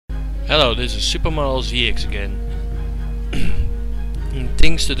Hello, this is Supermodel ZX again.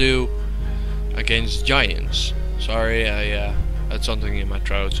 Things to do against giants. Sorry, I had something in my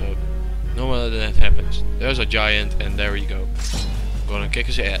throat, so normally that happens. There's a giant, and there we go. I'm gonna kick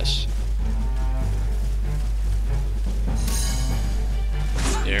his ass.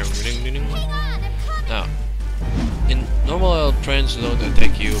 There, ding, ding, ding. Now, in normal trends don't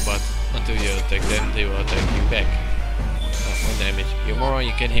attack you, but until you attack them, they will attack you back. 1 damage. You moron,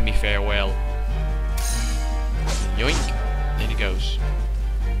 you can't hit me very well. Yoink! There he goes.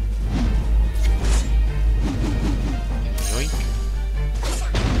 Yoink!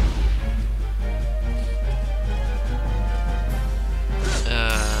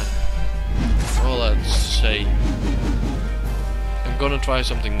 Well, let's say I'm gonna try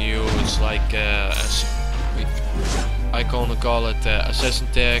something new. It's like I gonna call it Assassin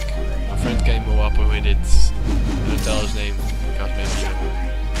Tag. My friend came up with it. I don't tell his name because maybe he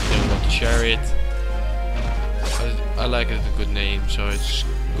don't want to share it. I like it, a good name, so it's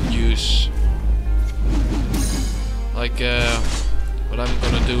good use. Like what I'm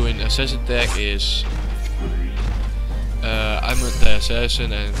gonna do in Assassin Tag is I'm the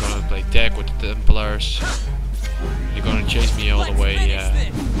assassin and I'm gonna play tag with the Templars. You're gonna chase me all the way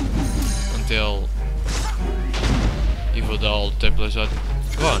until either all the Templars are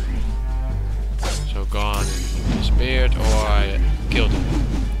gone. So gone and disappeared, or I killed him.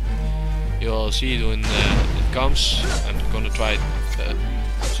 You'll see it when it comes. I'm gonna try it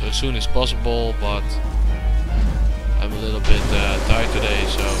so as soon as possible, but I'm a little bit tired today,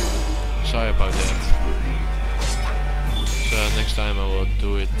 so sorry about that. So next time I will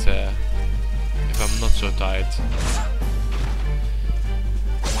do it if I'm not so tired.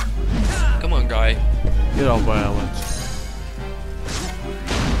 Come on, guy, get off my island.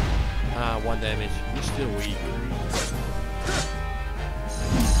 1 damage. He's still weak.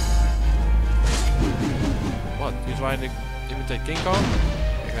 What? You trying to imitate King Kong?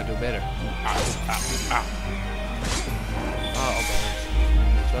 I can do better. All damage.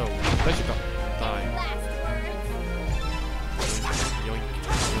 So, special time. Yoink.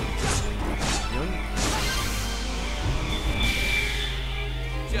 Yoink.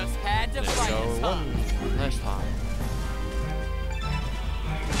 Just had to fight his one last time.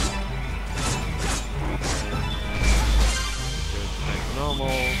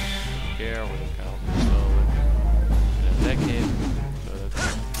 Normal, care with a cow, so attack him, so that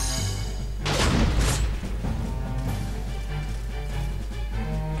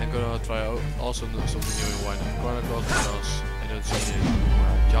I'm gonna try also do something new in Chronicles because I don't see any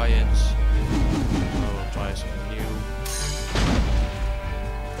giants, so I'll try something new.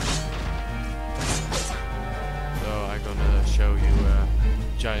 So I'm gonna show you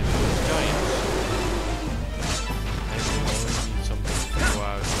giants.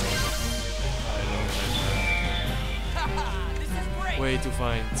 Way to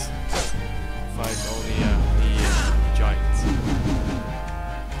fight only the giant.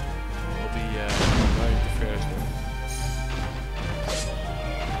 Will be right the first one.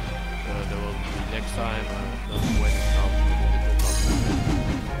 So there will be next time. Don't know when it comes, but it will come.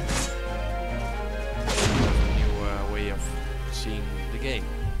 A new way of seeing the game.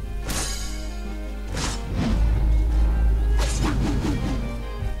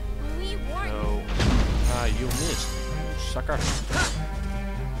 So, you missed. Sucker. So,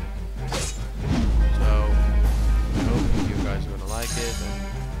 I hope you guys are gonna like it, and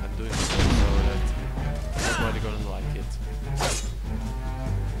I'm doing it so that everybody's gonna like it.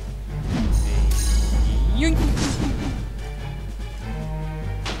 Yoink!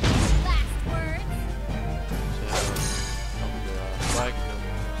 Last words. So, I'm gonna strike them,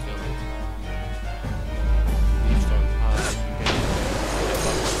 still it. Leave stone high, you can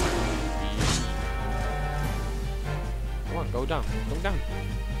come on, go down, go down.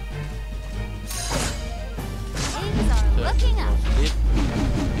 Things are looking up.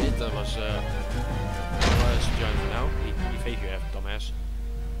 Dat was giant now. Die veeg je even, dumbass.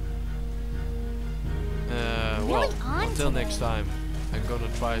 Well, until next time, I'm gonna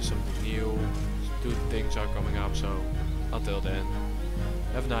try something new. 2 things are coming up, so until then,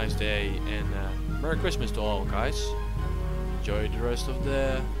 have a nice day and Merry Christmas to all, guys. Enjoy the rest of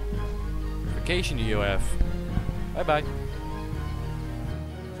the vacation you have. Bye bye.